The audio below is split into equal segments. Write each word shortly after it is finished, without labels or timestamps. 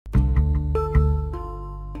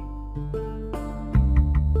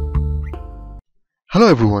Hello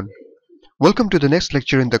everyone, welcome to the next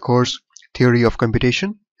lecture in the course Theory of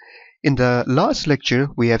Computation. In the last lecture,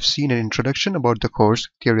 we have seen an introduction about the course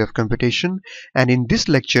Theory of Computation, and in this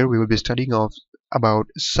lecture we will be studying about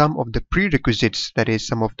some of the prerequisites, that is,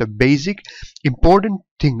 some of the basic important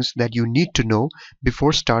things that you need to know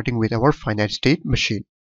before starting with our finite state machine.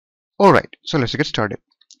 Alright, so let's get started.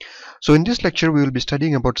 So in this lecture we will be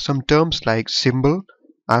studying about some terms like symbol,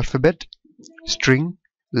 alphabet, string,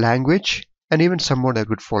 language, and even some more that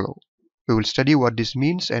would follow. We will study what this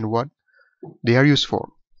means and what they are used for.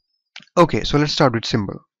 Okay, so let's start with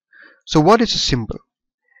symbol. So what is a symbol?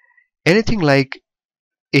 Anything like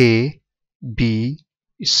A, B,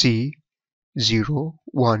 C, 0,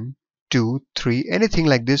 1, 2, 3, anything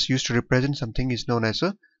like this used to represent something is known as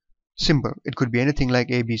a symbol. It could be anything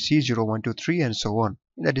like A, B, C, 0, 1, 2, 3, and so on.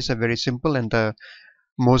 That is a very simple and the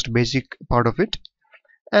most basic part of it.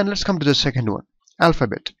 And let's come to the second one,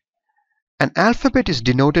 alphabet. An alphabet is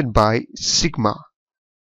denoted by sigma,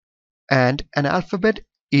 and an alphabet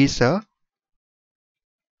is a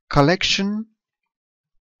collection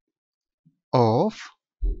of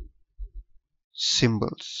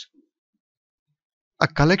symbols. A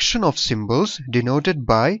collection of symbols denoted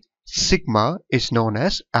by sigma is known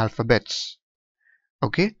as alphabets.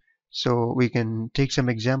 Okay, so we can take some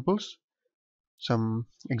examples. Some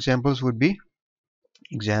examples would be,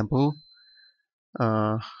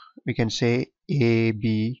 we can say A,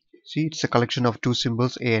 B, C. It's a collection of two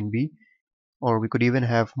symbols A and B, or we could even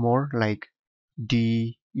have more like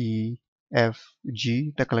D, E, F,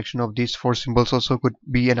 G. The collection of these four symbols also could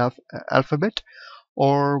be an alphabet,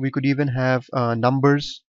 or we could even have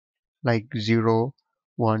numbers like 0,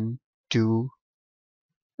 1, 2,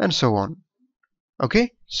 and so on.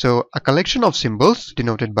 Okay, so a collection of symbols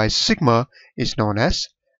denoted by sigma is known as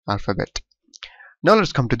alphabet. Now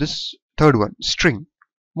let's come to this third one, string.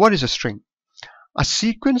 What is a string? A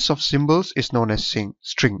sequence of symbols is known as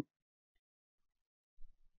string.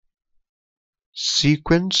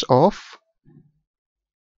 Sequence of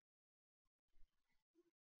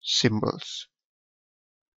symbols.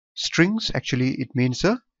 Strings, actually it means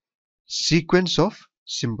a sequence of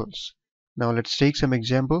symbols. Now let's take some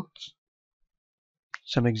examples.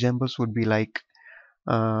 Some examples would be like,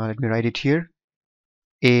 let me write it here,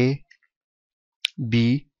 A,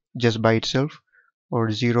 B just by itself, or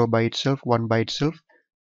 0 by itself, 1 by itself.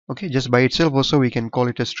 Okay, just by itself also we can call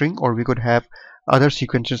it a string, or we could have other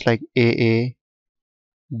sequences like AA,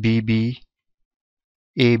 BB,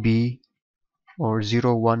 AB, or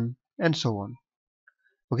 0, 1, and so on.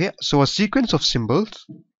 Okay, so a sequence of symbols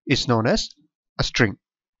is known as a string.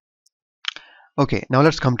 Okay, now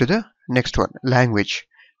let's come to the next one, language.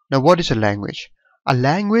 Now what is a language? A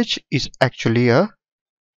language is actually a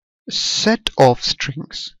set of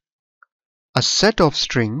strings. A set of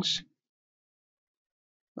strings.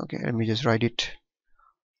 Okay, let me just write it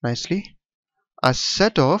nicely. A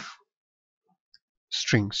set of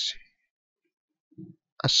strings.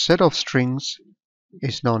 A set of strings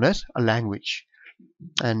is known as a language.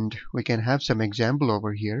 And we can have some example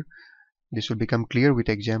over here. This will become clear with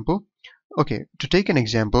example. Okay, to take an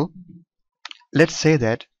example, let's say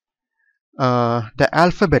that the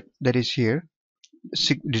alphabet that is here,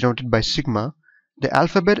 denoted by sigma, the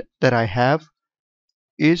alphabet that I have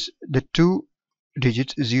is the two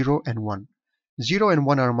digits 0 and 1. 0 and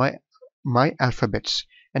 1 are my alphabets.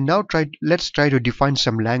 And now let's try to define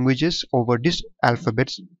some languages over this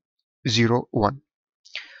alphabets 0, 1.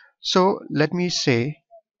 So let me say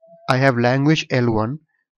I have language L1,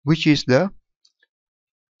 which is the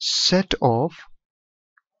set of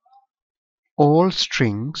all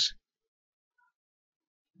strings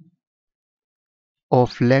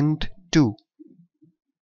of length 2.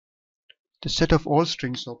 The set of all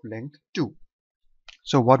strings of length 2.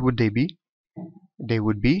 So what would they be? They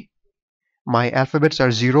would be, my alphabets are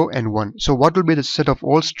 0 and 1. So what will be the set of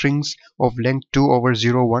all strings of length 2 over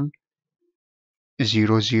 0, 1?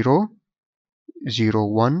 0, 0, 0,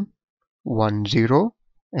 1, 1, 0,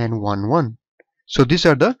 and 1, 1. So these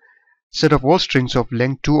are the set of all strings of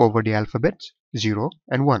length 2 over the alphabets 0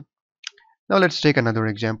 and 1. Now let's take another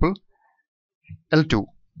example, L2.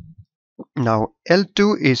 Now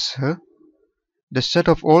L2 is the set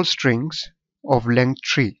of all strings of length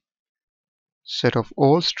 3. Set of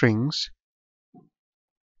all strings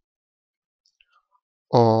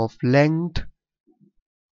of length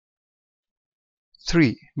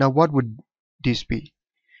 3. Now what would this be?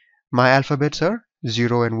 My alphabets are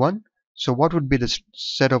 0 and 1. So what would be the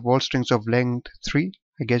set of all strings of length 3?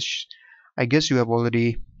 I guess you have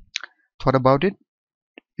already thought about it.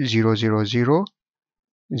 0, 0, 0,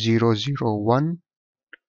 0, 0, 1,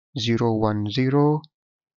 0, 1, 0,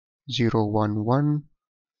 0 1 1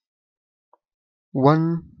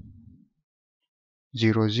 1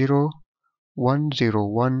 0 0 1 0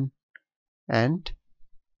 1 and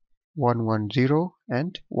 1 1 0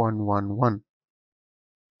 and 1 1 1.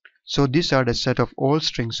 So these are the set of all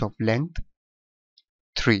strings of length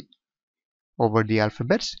 3 over the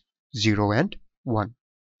alphabets 0 and 1.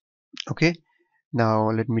 Okay, now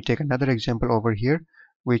let me take another example over here,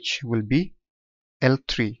 which will be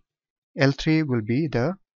L3. L3 will be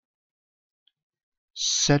the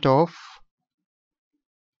set of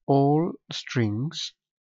all strings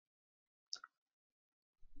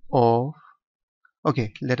of,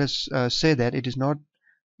 okay, let us say that it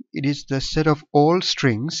is the set of all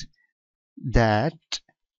strings that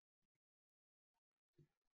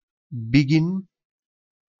begin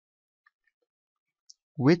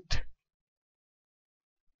with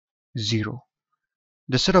 0.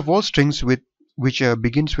 The set of all strings which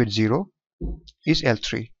begins with 0 is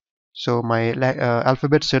L3. So my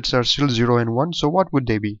alphabet sets are still 0 and 1. So what would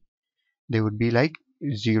they be? They would be like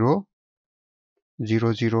 0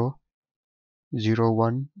 0 0 0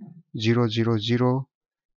 1 0 0 0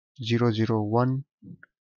 0 0 1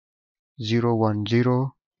 0 1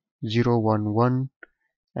 0 0 1 1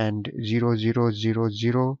 and 0 0 0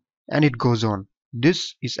 0, and it goes on.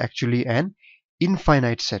 This is actually an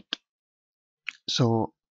infinite set.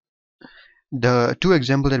 So the two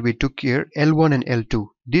examples that we took here, L1 and L2,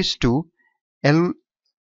 these two, L1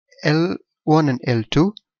 and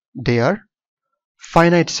L2, they are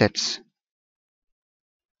finite sets.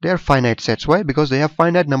 They are finite sets. Why? Because they have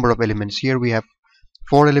finite number of elements. Here we have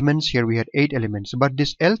 4 elements, here we had 8 elements. But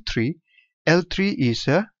this L3 is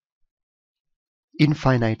a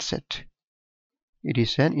infinite set. It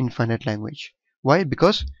is an infinite language. Why?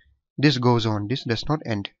 Because this goes on, this does not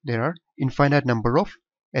end. There are infinite number of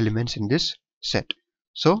elements in this set.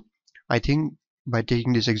 So I think by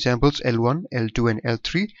taking these examples L1, L2 and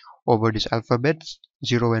L3 over these alphabets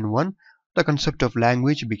 0 and 1, the concept of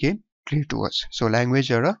language became clear to us. So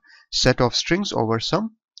language are a set of strings over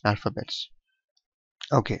some alphabets.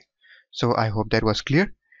 Okay, so I hope that was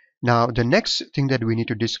clear. Now the next thing that we need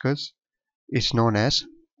to discuss is known as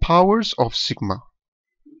powers of sigma.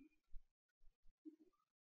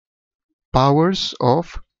 Powers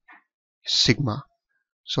of sigma.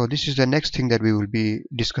 So this is the next thing that we will be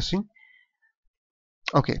discussing.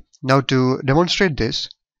 Okay, now to demonstrate this,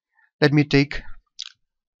 let me take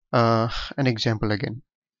an example again.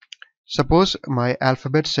 Suppose my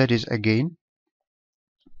alphabet set is again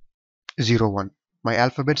 0 1. My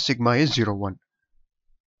alphabet sigma is 0 1.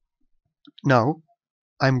 Now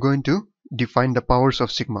I'm going to define the powers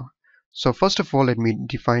of sigma. So first of all, let me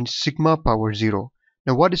define sigma power 0.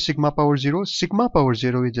 Now what is sigma power 0? Sigma power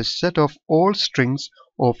 0 is the set of all strings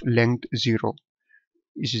of length 0.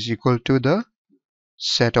 This is equal to the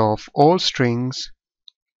set of all strings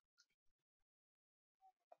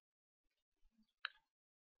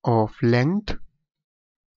of length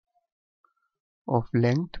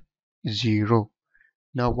 0.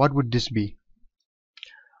 Now what would this be?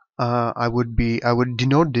 I would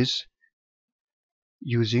denote this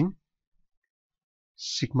using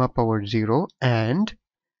sigma power 0, and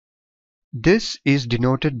this is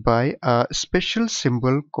denoted by a special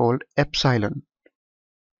symbol called epsilon.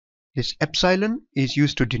 This epsilon is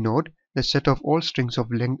used to denote the set of all strings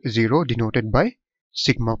of length 0 denoted by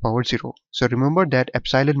sigma power 0. So remember that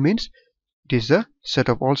epsilon means it is the set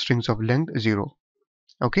of all strings of length 0.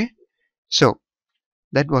 Okay, so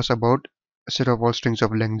that was about a set of all strings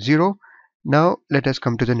of length 0. Now let us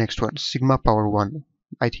come to the next one, sigma power 1.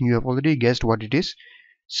 I think you have already guessed what it is.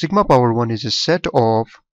 Sigma power 1 is a set of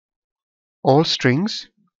all strings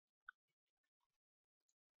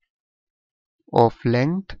of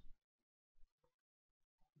length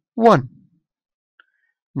 1.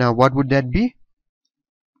 Now what would that be?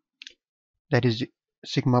 That is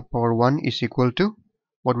sigma power 1 is equal to,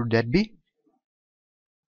 what would that be?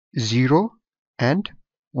 0 and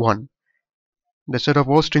 1. The set of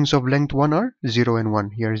all strings of length 1 are 0 and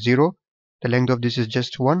 1. Here 0, the length of this is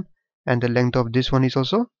just 1, and the length of this one is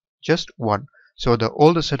also just 1. So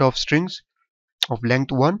all the set of strings of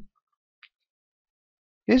length 1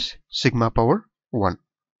 is sigma power 1.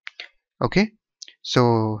 Okay,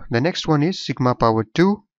 so the next one is sigma power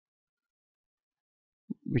 2,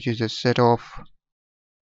 which is a set of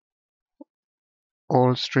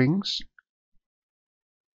all strings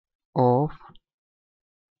of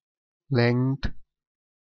length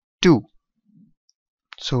 2.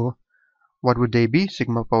 So what would they be?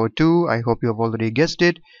 Sigma power 2, I hope you have already guessed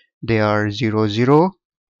it. They are 0 0,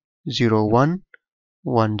 0 1,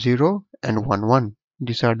 1 0 and 1 1.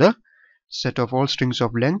 These are the set of all strings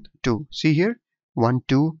of length 2. See here, 1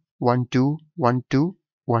 2 1 2 1 2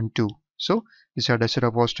 1 2. So these are the set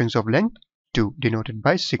of all strings of length 2, denoted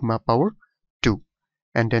by sigma power 2.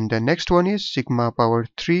 And then the next one is sigma power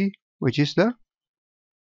 3, which is the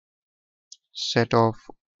set of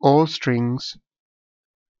all strings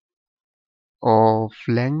of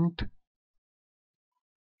length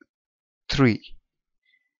 3.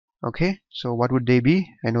 Okay, so what would they be?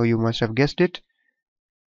 I know you must have guessed it.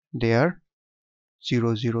 They are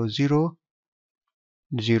 0 0 0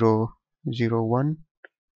 0 0 1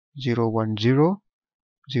 0 1 0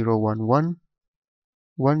 0 1 1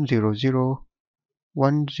 1 0 0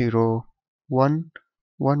 1 0 1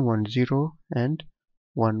 1 1 0 and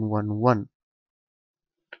 1 1 1.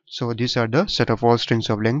 So these are the set of all strings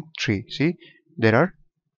of length 3. See, there are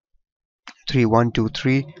 3 1 2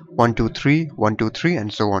 3 1 2 3 1 2 3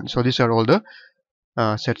 and so on. So these are all the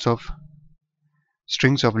sets of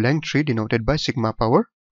strings of length 3 denoted by sigma power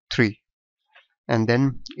 3. And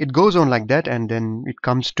then it goes on like that, and then it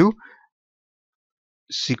comes to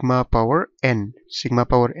sigma power n. Sigma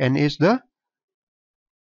power n is the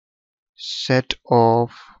set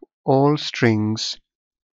of all strings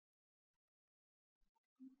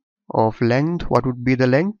of length. What would be the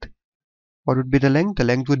length? What would be the length? The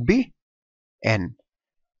length would be n.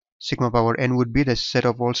 Sigma power n would be the set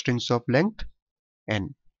of all strings of length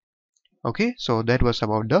n. Okay, so that was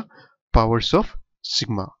about the powers of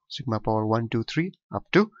sigma. Sigma power 1 2 3 up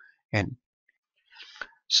to n.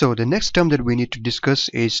 So the next term that we need to discuss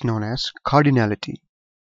is known as cardinality.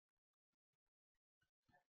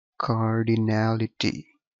 Cardinality.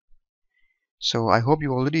 So I hope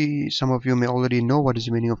some of you may already know what is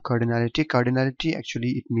the meaning of cardinality. Cardinality, actually,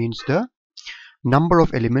 it means the number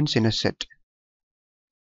of elements in a set.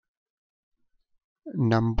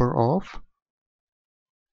 Number of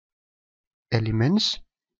elements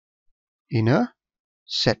in a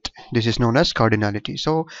set. This is known as cardinality.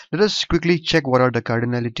 So let us quickly check what are the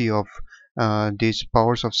cardinality of these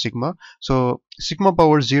powers of sigma. So sigma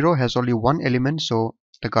power 0 has only one element, so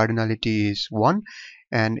the cardinality is 1.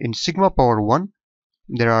 And in sigma power 1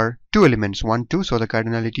 there are two elements, 1 2, so the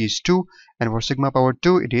cardinality is 2. And for sigma power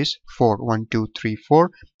 2 it is 4, 1 2 3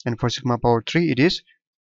 4. And for sigma power 3 it is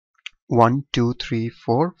 1 2 3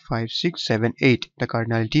 4 5 6 7 8. The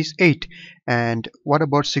cardinality is 8. And what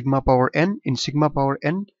about sigma power n? In sigma power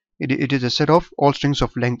n it is a set of all strings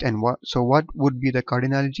of length n. So what would be the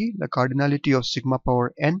cardinality? The cardinality of sigma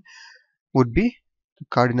power n would be, the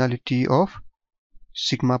cardinality of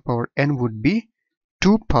sigma power n would be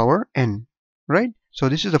 2 power n, right? So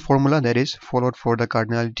this is the formula that is followed for the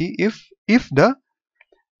cardinality if the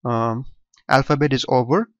alphabet is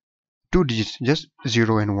over 2 digits, just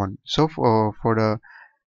 0 and 1. So for the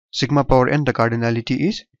sigma power n, the cardinality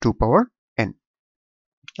is 2 power n.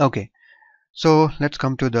 Okay, so let's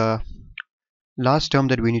come to the last term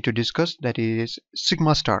that we need to discuss, that is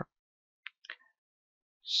sigma star.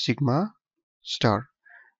 Sigma star.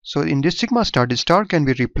 So in this sigma star, the star can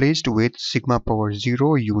be replaced with sigma power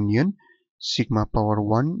 0 union sigma power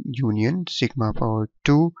 1 union sigma power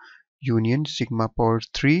 2 union sigma power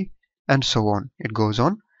 3, and so on. It goes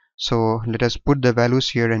on. So let us put the values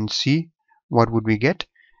here and see what would we get.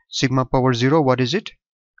 Sigma power 0, what is it?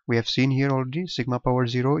 We have seen here already. Sigma power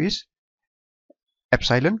 0 is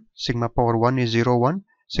epsilon. Sigma power 1 is 0 1.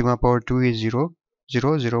 Sigma power 2 is 0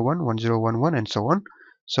 0 0 1 1 0 1 1, and so on.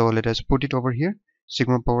 So let us put it over here.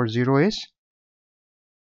 Sigma power 0 is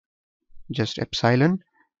just epsilon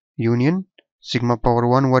union sigma power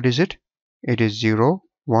 1, what is it? It is 0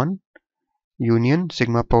 1 union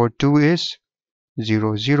sigma power 2 is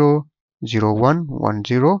 0 0 0 1 1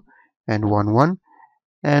 0 and 1 1,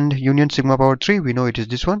 and union sigma power 3, we know it is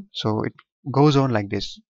this one. So it goes on like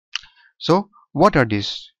this. So what are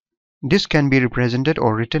these? This can be represented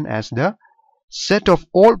or written as the set of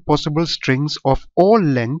all possible strings of all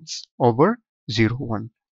lengths over 0 1.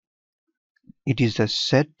 It is the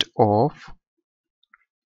set of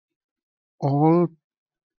all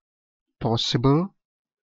possible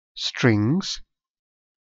strings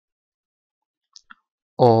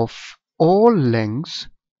of all lengths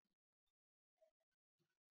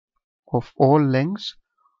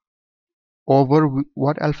over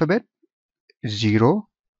what alphabet? 0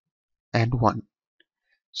 and 1.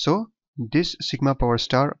 So this sigma power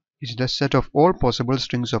star is the set of all possible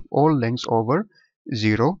strings of all lengths over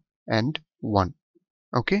 0 and 1.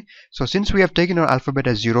 Okay, so since we have taken our alphabet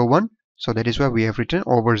as 0 1, so that is why we have written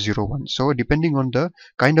over 0 1. So depending on the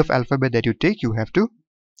kind of alphabet that you take, you have to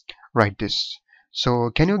write this.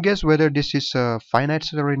 So can you guess whether this is a finite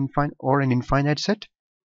set or an infinite set?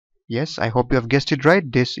 Yes, I hope you have guessed it right.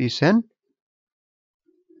 This is an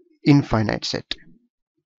infinite set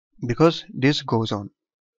because this goes on.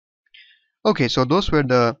 Okay, so those were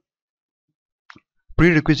the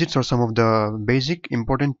prerequisites or some of the basic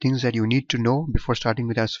important things that you need to know before starting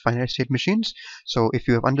with our finite state machines. So if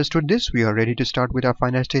you have understood this, we are ready to start with our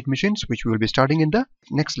finite state machines, which we will be starting in the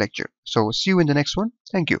next lecture. So see you in the next one.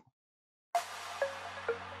 Thank you.